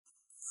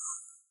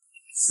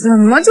怎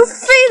么就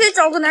非得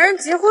找个男人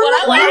结婚呢？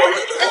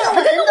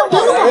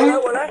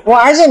我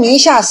儿子名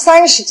下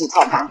30几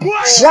套房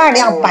，12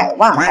辆100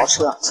万豪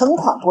车，存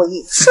款过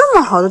亿。这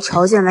么好的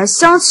条件来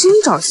相亲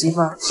找媳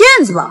妇儿，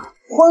骗子吧？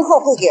婚后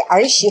会给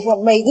儿媳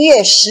妇每个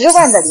月10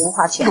万的零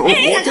花钱。看我这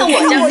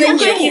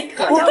闺女，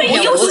我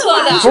又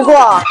说的。不过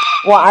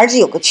我儿子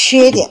有个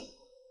缺点，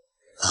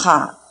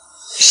他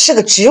是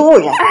个植物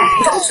人。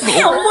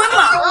骗婚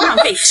嘛，浪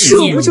费时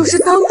间。这不就是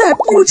当代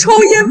不抽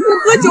烟、不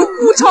喝酒、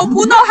不吵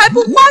不闹还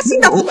不花心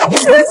的全是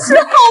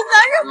好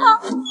男人吗？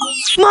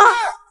妈，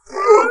我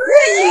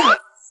愿意。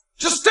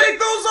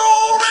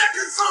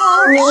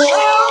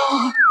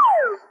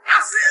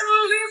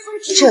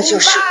这就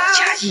是我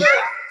家艺人。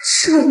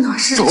这哪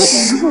是植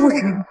物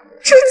人，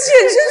这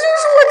简直就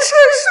是我城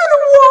市的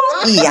我。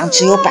易阳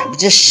只有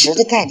10%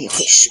的概率会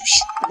苏醒。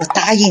我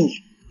答应你，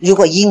如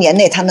果1年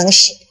内他能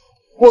醒，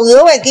我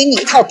额外给你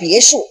一套别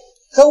墅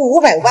和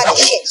500万的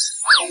现金。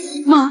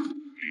妈，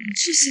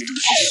这些都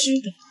是虚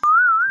的。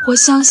我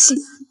相信，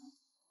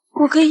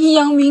我跟易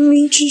阳冥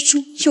冥之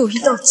中有一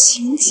道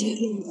情结链。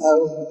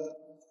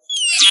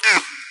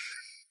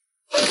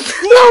老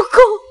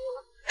公，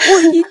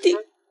我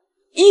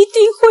一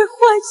定会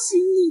唤醒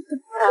你的。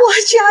我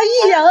家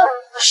易阳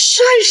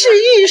算是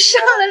遇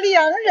上了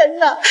良人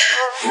了。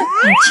我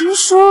听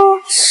说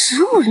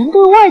植物人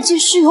对外界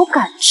是有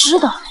感知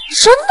的，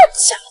真的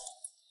假的？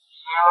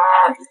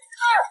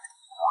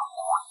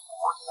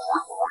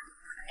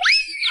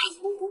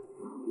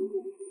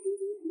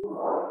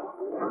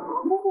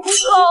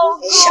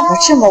没想到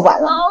这么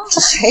晚了，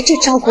他还在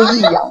照顾易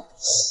阳。老公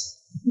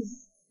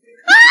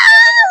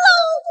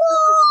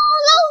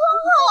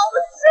好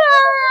帅啊！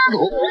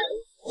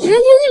今天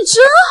天气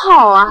真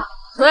好啊，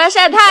出来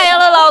晒太阳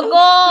了，老公。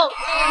我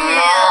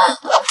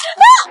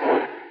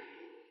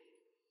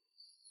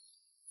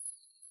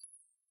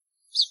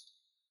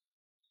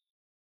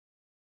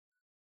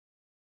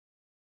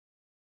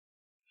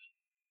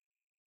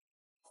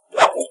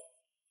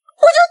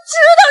就知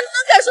道你能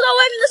感受到外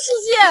面的世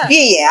界。月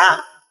野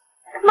啊，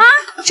妈，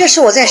这是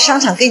我在商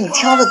场给你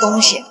挑的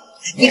东西，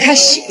你看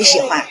喜不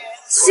喜欢？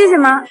谢谢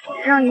妈，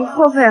让您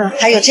破费了。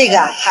还有这个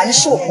韩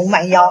束红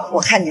蛮腰，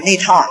我看你那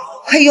套啊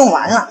快用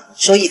完了，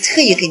所以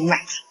特意给你买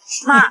的。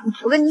妈，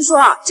我跟您说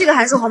啊，这个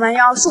韩束红蛮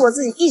腰是我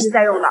自己一直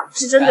在用的，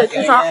是针对凸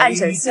方、暗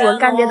沉、细纹、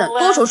干瘪等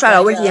多重衰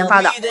老问题研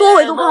发的，多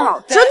维度抗老，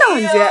真的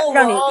很绝，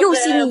让你又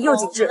细腻又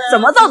紧致，怎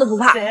么造都不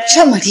怕。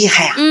这么厉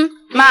害啊！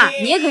妈，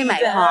你也可以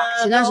买一套啊。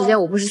前段时间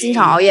我不是经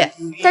常熬夜，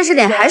但是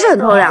脸还是很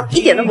透亮，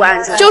一点都不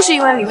暗沉，就是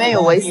因为里面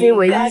有维 C、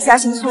维 E、虾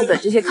青素等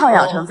这些抗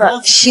氧成分。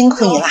辛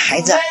苦你了，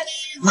孩子。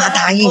妈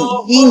答应你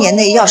，1年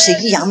内要是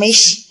易阳没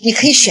喜，你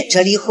可以选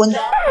择离婚。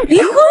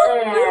离婚？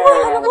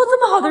还能过这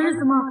么好的日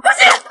子吗？不行，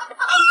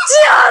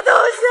假都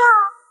像。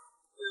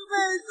这辈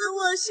子我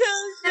相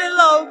信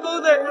老公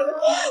的人，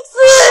死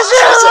是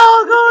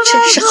老公的真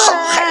是好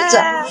孩子。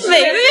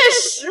每个月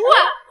10万，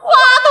花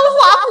都花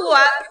不完。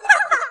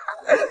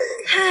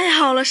太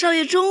好了，少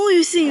爷终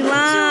于醒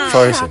了。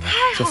少爷醒了，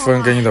这夫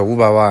人给你的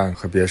500万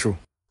和别墅。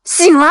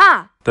醒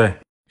了。对，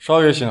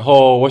少爷醒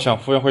后，我想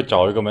夫人会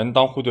找一个门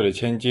当户对的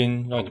千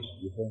金让你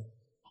离婚，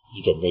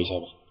你准备一下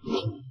吧。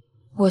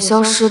我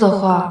消失的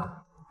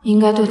话，应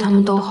该对他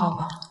们都好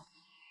吧？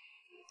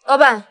老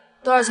板，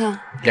多少钱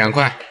？2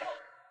块。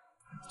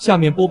下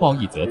面播报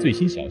一则最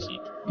新消息：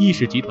易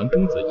氏集团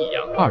公子易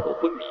阳2度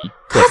昏迷，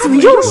他怎么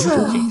又睡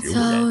了？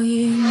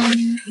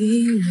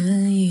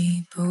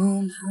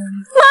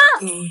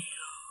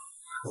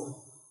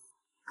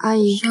阿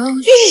姨，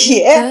月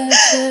野，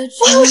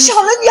我想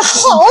了你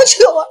好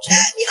久啊，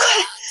你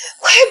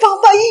快帮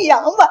帮易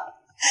阳吧。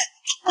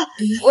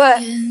喂，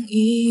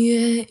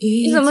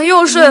你怎么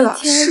又睡了？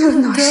这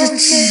哪是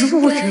植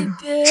物人，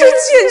这简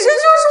直就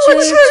是我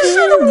城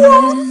市的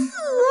王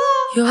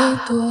子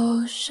啊！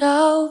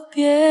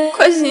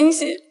快醒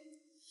醒，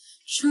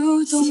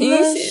醒醒，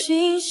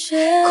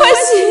快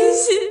醒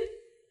醒！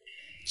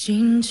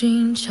静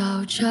静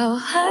悄悄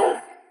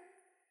还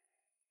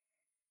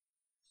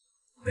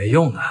没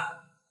用的，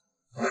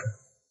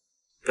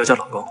要叫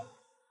老公。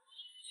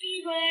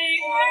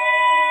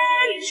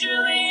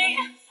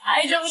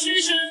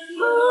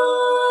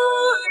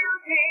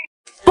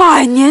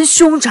百年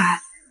凶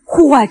宅，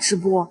户外直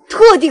播，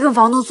特地跟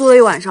房东租了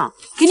一晚上，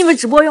给你们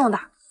直播用的。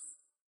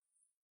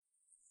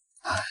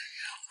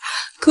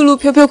各路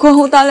飘飘宽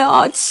宏大量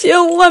啊，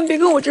千万别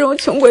跟我这种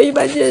穷鬼一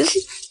般见识。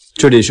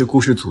这里是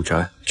故事祖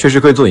宅，确实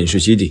可以做影视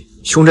基地，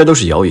凶宅都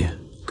是谣言。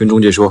跟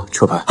中介说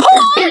撤盘。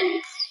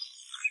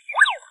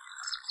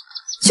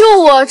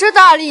就我这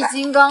大力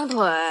金刚腿，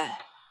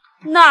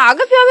哪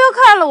个飘飘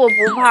看了我不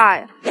怕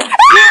呀？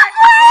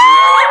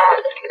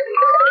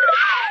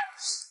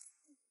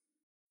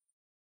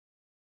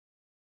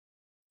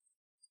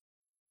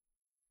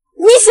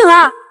你醒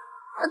了？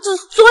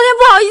昨天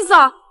不好意思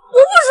啊，我不知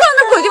道那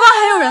鬼地方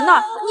还有人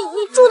呢。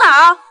你住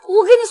哪啊？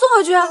我给你送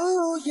回去。你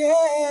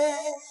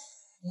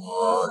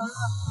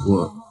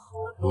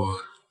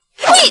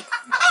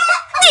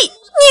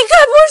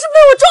该不会是被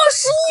我撞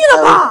失忆了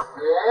吧？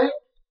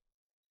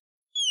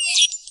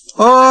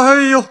哎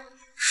呦，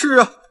是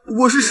啊，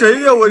我是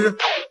谁呀？我是，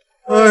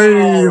哎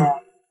呦，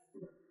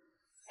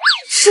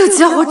这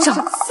家伙长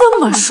这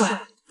么帅，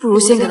不如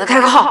先给他开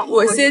个号，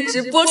我先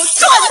直播赚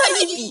他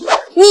一笔。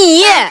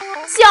你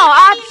叫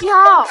阿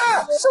飘，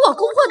是我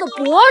公会的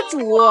博主。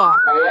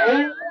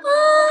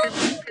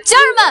家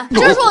人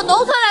们，这是我农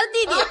村来的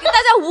弟弟，给大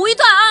家舞一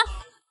段啊！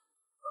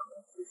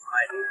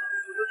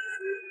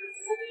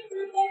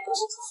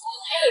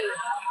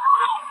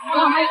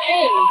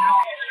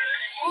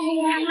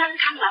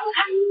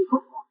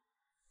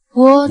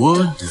我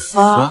的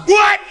发，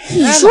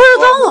你说是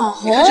当网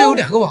红？这有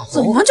2个网红，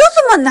怎么就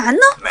这么难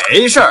呢？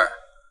没事儿，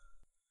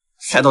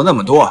赛道那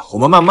么多，我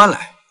们慢慢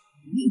来。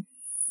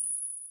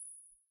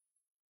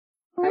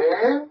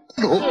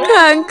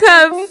看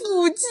看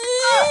腹肌。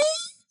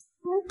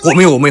我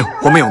没有。啊！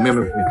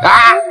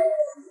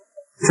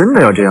真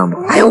的要这样吗？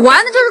哎呀，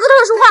玩的就是个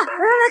特殊化。来，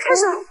开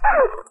始了。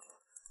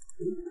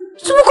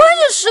怎么关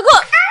键时刻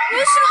没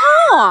信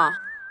号啊？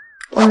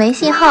我没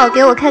信号，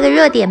给我开个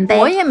热点呗。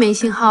我也没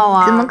信号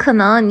啊。怎么可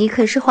能？你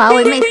可是华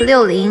为 Mate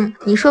 60，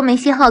你说没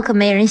信号可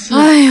没人信。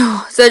哎呦，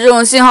在这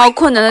种信号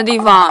困难的地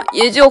方，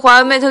也就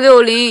华为 Mate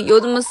 60有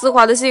这么丝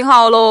滑的信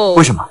号喽。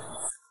为什么？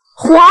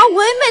华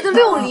为 Mate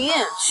 60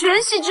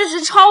全系支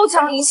持超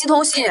强银系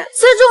通信，在这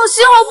种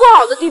信号不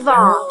好的地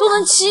方都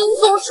能轻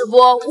松直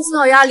播，无信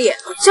号压力。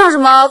像什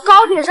么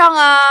高铁上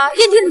啊、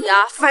电梯里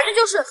啊，反正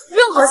就是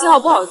任何信号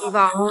不好的地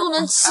方都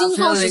能轻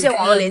松实现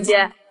网络连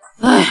接。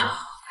哎呀，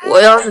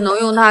我要是能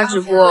用它直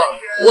播，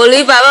我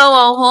离100万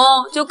网红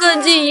就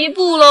更进一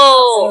步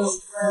喽！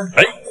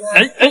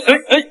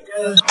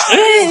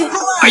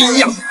哎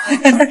呀！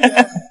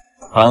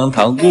堂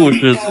堂故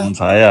事总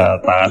裁呀，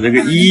打这个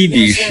1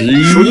比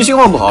11，手机信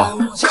号不好，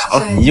卡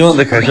了。你用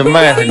的可是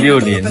Mate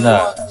 60呢，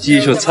技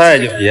术菜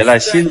就别来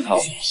心疼。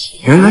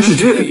原来是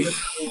这个意思。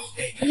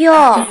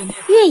哟，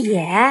月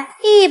野，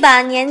一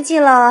把年纪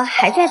了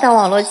还在当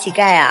网络乞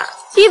丐啊？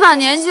一把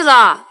年纪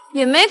了，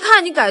也没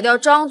看你改掉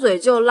张嘴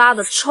就拉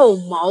的臭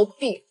毛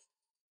病。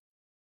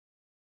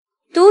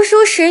读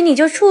书时你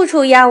就处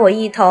处压我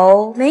一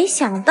头，没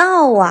想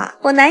到啊，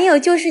我男友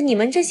就是你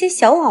们这些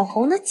小网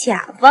红的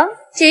甲方。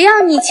只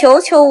要你求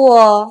求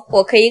我，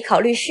我可以考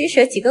虑施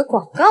舍几个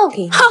广告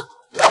给你。哼，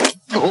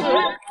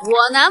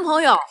我男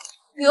朋友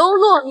流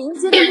落民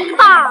间的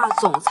大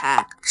总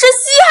裁，谁稀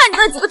罕你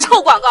那几个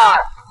臭广告啊？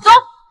走。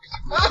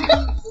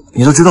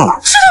你都知道了？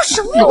知道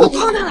什么呀？我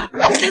帮他了，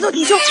抬头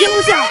挺胸，别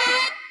露馅。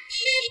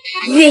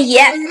月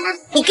野，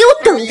你给我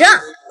等着！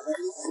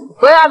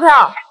喂，阿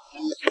飘，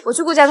我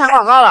去顾家谈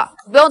广告了，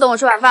不用等我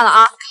吃晚饭了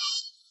啊。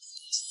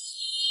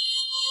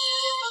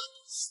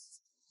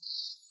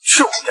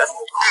是我们家的广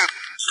告。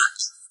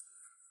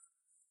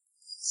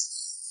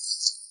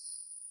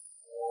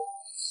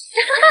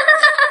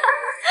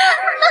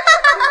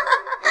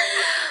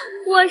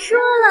我说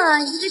了，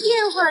一个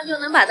电话就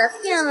能把他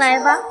骗来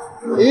吧？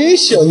哎，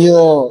小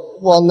妞，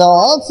往哪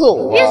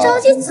走啊？别着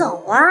急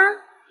走啊！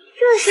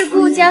这是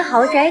顾家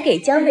豪宅给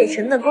江北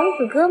城的公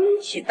子哥们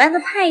举办的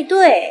派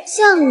对，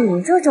像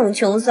你这种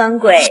穷酸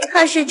鬼，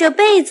怕是这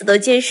辈子都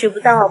见识不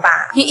到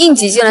吧？你硬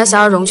挤进来想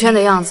要融圈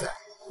的样子，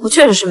我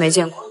确实是没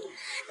见过。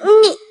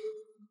你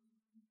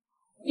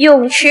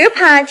泳池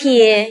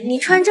party， 你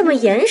穿这么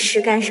严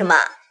实干什么？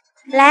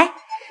来，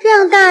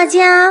让大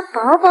家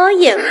饱饱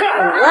眼福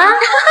啊！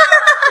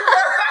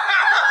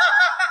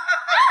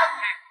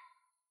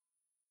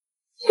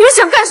你们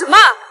想干什么？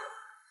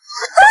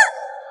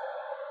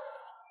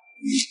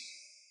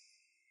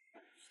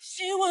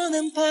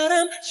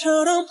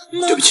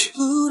对不起，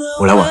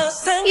我来晚了。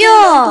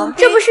哟，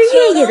这不是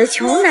月野的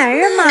穷男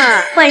人吗？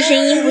换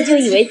身衣服就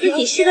以为自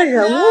己是个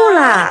人物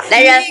了。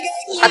来人，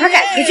把他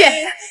赶出去！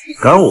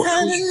赶我出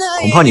去，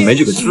恐怕你没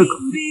这个资格。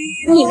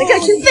你们这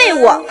群废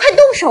物，快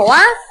动手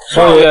啊！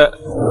少爷，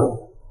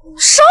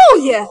少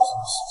爷，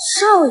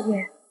少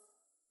爷，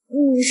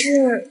你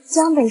是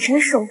江北城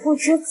首富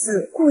之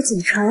子顾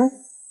景晨。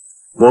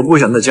我不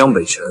想在江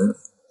北城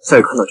再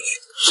看到这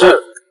些。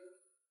是。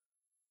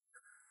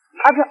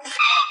阿飘，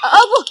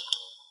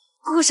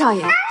不，顾少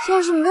爷，要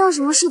是没有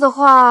什么事的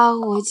话，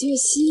我就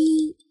先。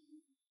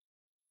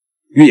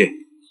月野，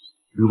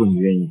如果你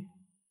愿意，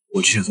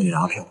我只想送你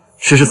阿飘，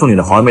试试送你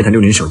的华为 Mate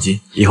 60手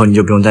机，以后你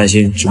就不用担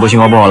心直播信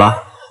号不好了，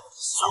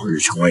早日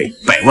成为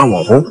100万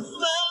网红。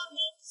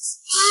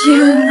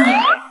天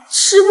哪，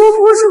直播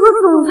博主和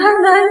总裁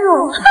男友，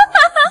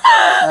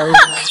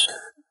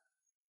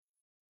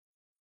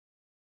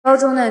高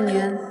中那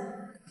年，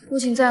父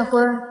亲再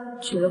婚，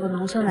娶了个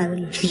农村来的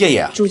女人。月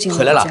野住进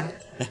回来了。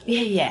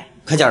月野，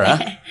快叫人！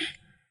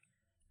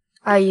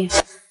阿姨，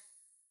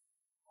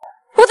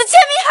我的签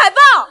名海报，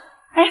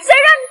谁让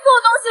你送我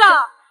东西了？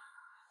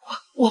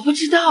我不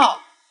知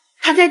道，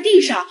它在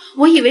地上，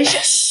我以为是。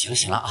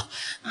行了啊，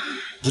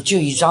不就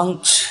一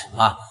张纸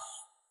吗？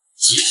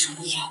急什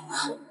么眼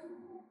呢？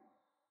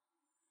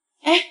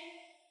哎，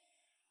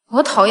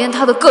我讨厌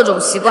他的各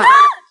种习惯。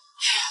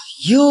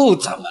又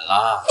怎么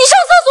了？你上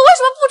厕所为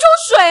什么不冲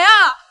水啊？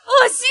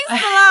恶心死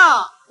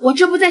了！我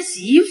这不在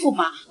洗衣服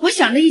吗？我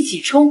想着一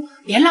起冲，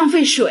别浪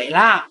费水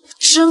了。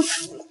真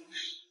服！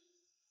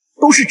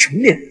都是成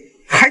年人，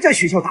还还在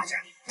学校打架，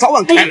早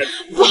晚开了。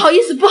不好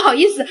意思，不好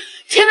意思，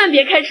千万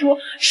别开除，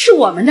是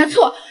我们的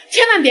错，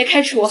千万别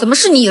开除。怎么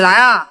是你来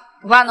啊？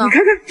我爸呢？你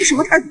看看这什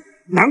么态度，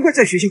难怪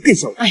在学校更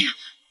小。哎呀，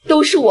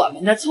都是我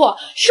们的错，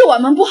是我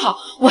们不好，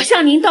我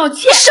向您道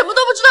歉。什么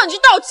都不知道你去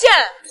道歉，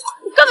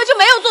你根本就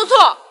没有做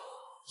错。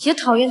也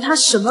讨厌他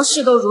什么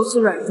事都如此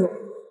软弱。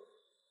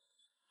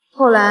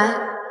后来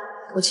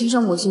我亲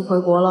生母亲回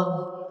国了，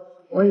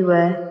我以为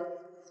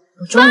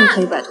我终于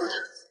可以摆脱他。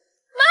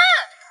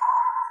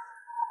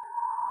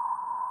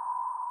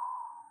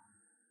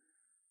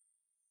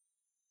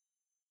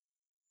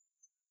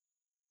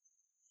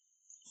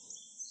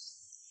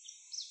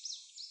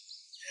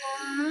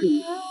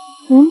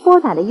您拨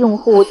打的用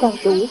户暂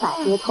时无法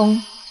接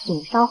通，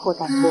请稍后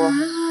再拨。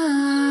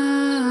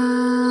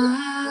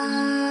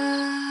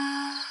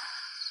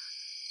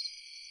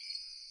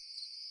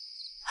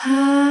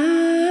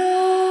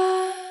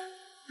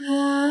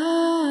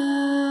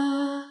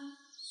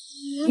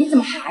你怎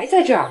么还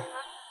在这儿？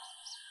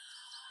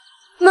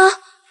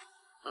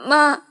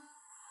妈，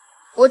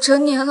我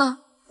成年了，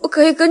我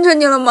可以跟着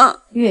你了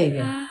吗？月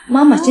月，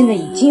妈妈现在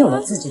已经有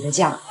了自己的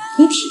家，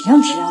你体谅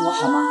体谅我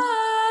好吗？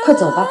快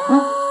走吧，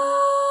啊！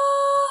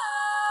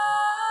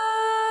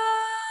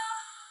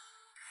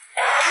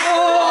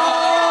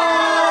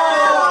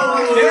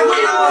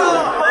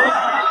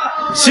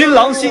新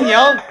郎新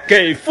娘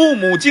给父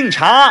母敬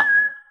茶。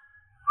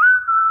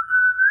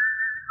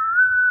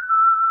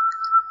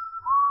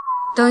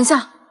等一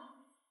下，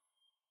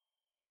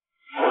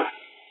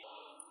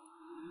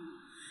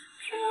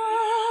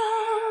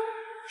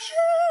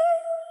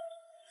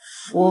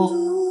我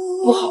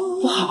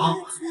不好，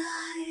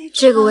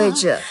这个位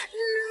置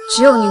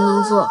只有您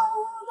能坐。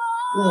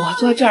我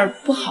坐这儿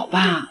不好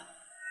吧？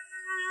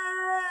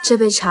这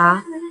杯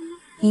茶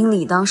您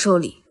理当受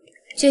理。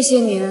这些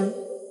年，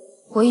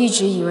我一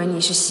直以为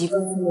你是习惯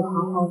性的讨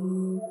好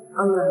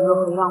而软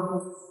弱和让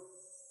步。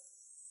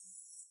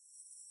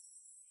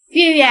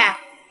月月，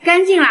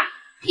干净了，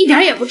一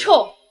点也不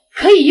臭，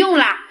可以用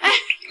了。哎，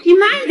你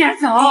慢一点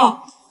走。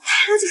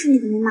他就是你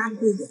的没妈的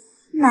弟弟，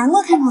难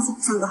怪看上去不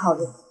像个好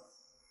人。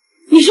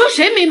你说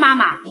谁没妈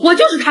妈？我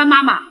就是他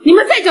妈妈。你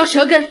们再嚼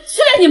舌根，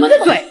撕烂你们的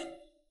嘴。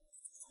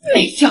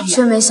没教养。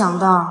真没想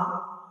到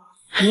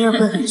你也会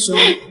很凶，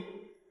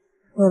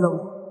为了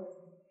我。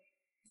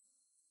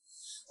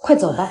快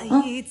走吧，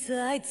啊！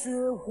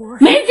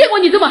没见过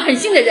你这么狠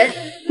心的人。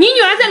你女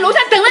儿在楼下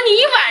等了你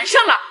一晚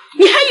上了，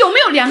你还有没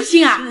有良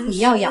心啊？你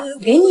要养，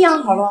给你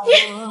养好了。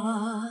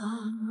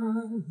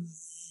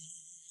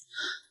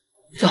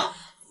走，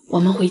我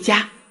们回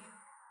家。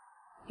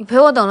你陪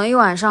我等了一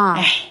晚上啊？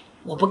哎，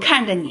我不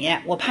看着你，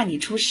我怕你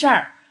出事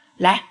儿。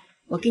来，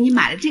我给你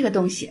买了这个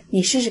东西，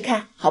你试试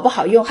看好不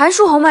好用。韩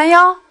束红蛮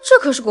腰，这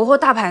可是国货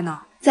大牌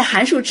呢，在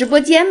韩束直播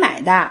间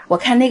买的。我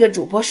看那个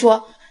主播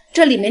说，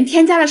这里面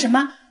添加了什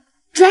么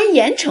专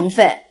研成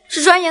分，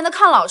是专研的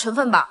抗老成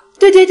分吧？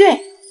对对对，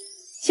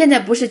现在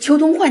不是秋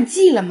冬换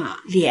季了吗？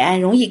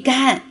脸容易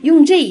干，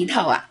用这一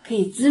套啊，可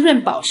以滋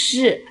润保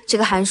湿。这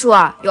个韩束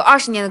啊，有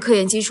20年的科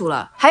研基础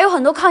了，还有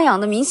很多抗氧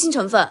的明星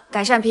成分，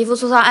改善皮肤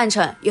粗糙暗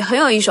沉也很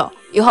有一手，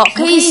以后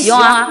可以一起用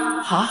啊。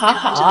好好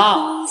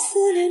好。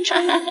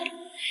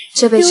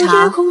这杯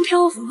茶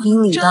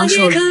您理当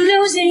受理。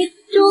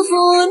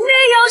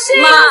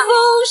妈，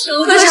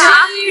喝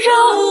茶。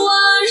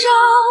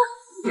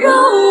绕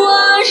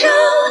啊绕，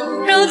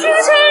绕天前日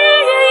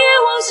夜夜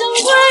望向归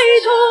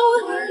途，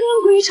人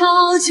归巢，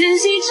迁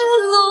徙之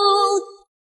路。